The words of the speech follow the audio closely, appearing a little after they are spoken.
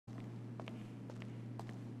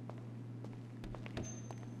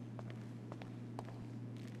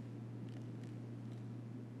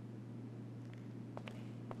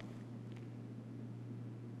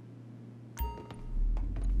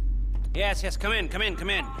Yes, come in.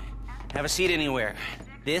 Have a seat anywhere.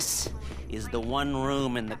 This is the one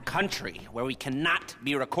room in the country where we cannot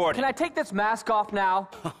be recorded. Can I take this mask off now?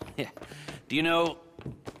 Yeah. Do you know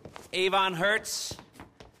Avon Hertz?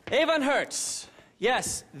 Avon Hertz.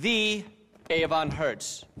 Yes, the Avon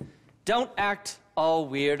Hertz. Don't act all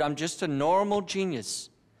weird. I'm just a normal genius.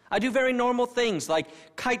 I do very normal things like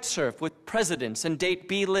kite surf with presidents and date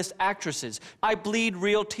B-list actresses. I bleed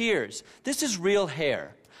real tears. This is real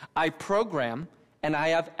hair. I program and I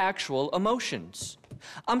have actual emotions.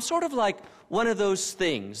 I'm sort of like one of those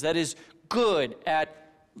things that is good at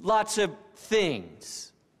lots of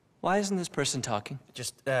things. Why isn't this person talking?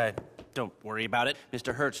 Just, don't worry about it.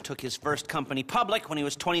 Mr. Hertz took his first company public when he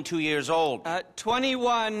was 22 years old.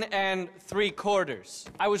 21 3/4.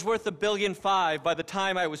 I was worth $1.5 billion by the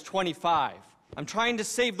time I was 25. I'm trying to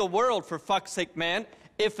save the world, for fuck's sake, man,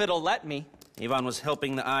 if it'll let me. Avon was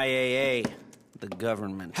helping the IAA, the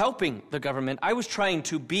government. Helping the government? I was trying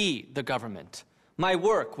to be the government. My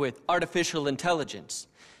work with artificial intelligence.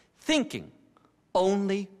 Thinking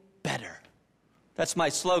only better. That's my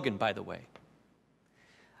slogan, by the way.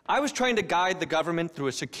 I was trying to guide the government through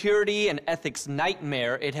a security and ethics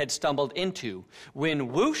nightmare it had stumbled into,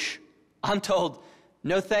 when whoosh, I'm told,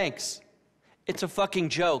 no thanks. It's a fucking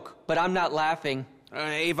joke, but I'm not laughing.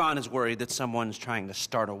 Avon is worried that someone's trying to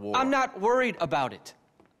start a war. I'm not worried about it.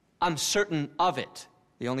 I'm certain of it.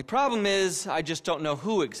 The only problem is, I just don't know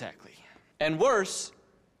who exactly. And worse,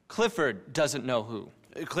 Clifford doesn't know who.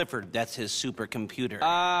 Clifford, that's his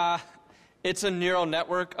supercomputer. It's a neural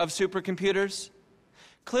network of supercomputers.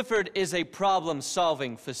 Clifford is a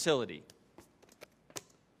problem-solving facility.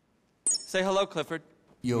 Say hello, Clifford.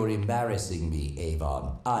 You're embarrassing me,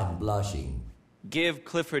 Avon. I'm blushing. Give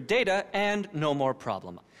Clifford data and no more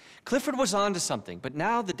problem. Clifford was onto something, but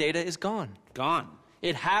now the data is gone. Gone?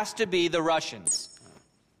 It has to be the Russians.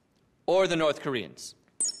 Or the North Koreans.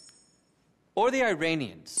 Or the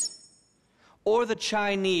Iranians. Or the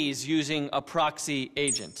Chinese using a proxy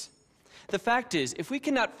agent. The fact is, if we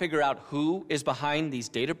cannot figure out who is behind these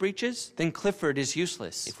data breaches, then Clifford is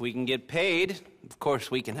useless. If we can get paid, of course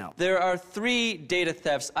we can help. There are 3 data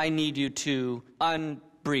thefts I need you to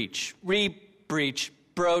unbreach, re-breach,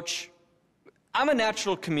 broach. I'm a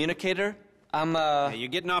natural communicator. Yeah, you're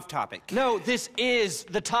getting off topic. No, this is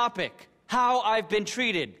the topic. How I've been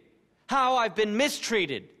treated. How I've been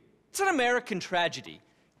mistreated. It's an American tragedy.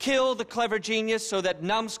 Kill the clever genius so that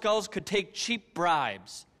numbskulls could take cheap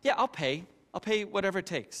bribes. Yeah, I'll pay. I'll pay whatever it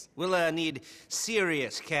takes. We'll need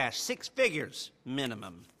serious cash, 6 figures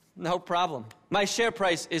minimum. No problem. My share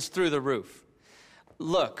price is through the roof.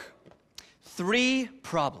 Look, 3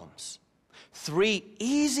 problems. 3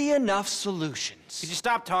 easy enough solutions. Could you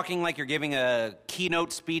stop talking like you're giving a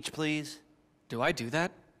keynote speech, please? Do I do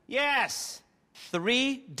that? Yes!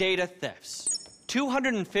 3 data thefts.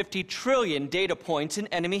 250 trillion data points in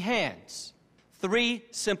enemy hands. 3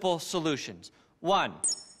 simple solutions. 1.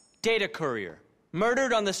 Data courier.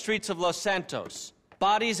 Murdered on the streets of Los Santos.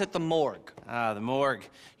 Bodies at the morgue. Ah, the morgue.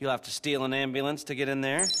 You'll have to steal an ambulance to get in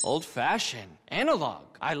there? Old-fashioned. Analog.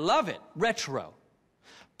 I love it. Retro.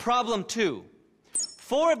 Problem 2.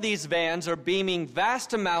 4 of these vans are beaming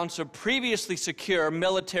vast amounts of previously secure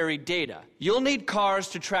military data. You'll need cars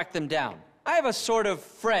to track them down. I have a sort of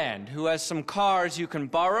friend who has some cars you can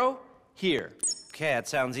borrow. Here. Okay, that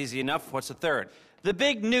sounds easy enough. What's the 3rd? The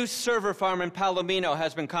big Noose server farm in Palomino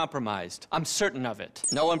has been compromised. I'm certain of it.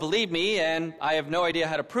 No one believed me, and I have no idea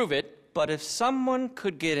how to prove it. But if someone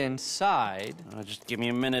could get inside... just give me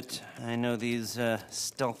a minute. I know these,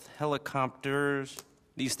 stealth helicopters.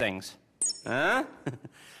 These things. Huh?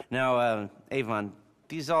 Now, Avon,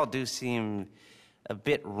 these all do seem a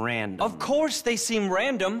bit random. Of course they seem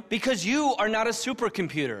random, because you are not a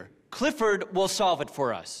supercomputer. Clifford will solve it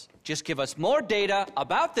for us. Just give us more data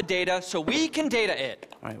about the data so we can data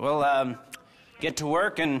it. All right, well, get to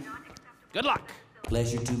work and good luck.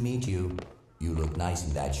 Pleasure to meet you. You look nice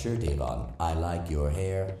in that shirt, Avon. I like your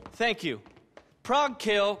hair. Thank you. Prog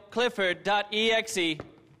kill Clifford.exe.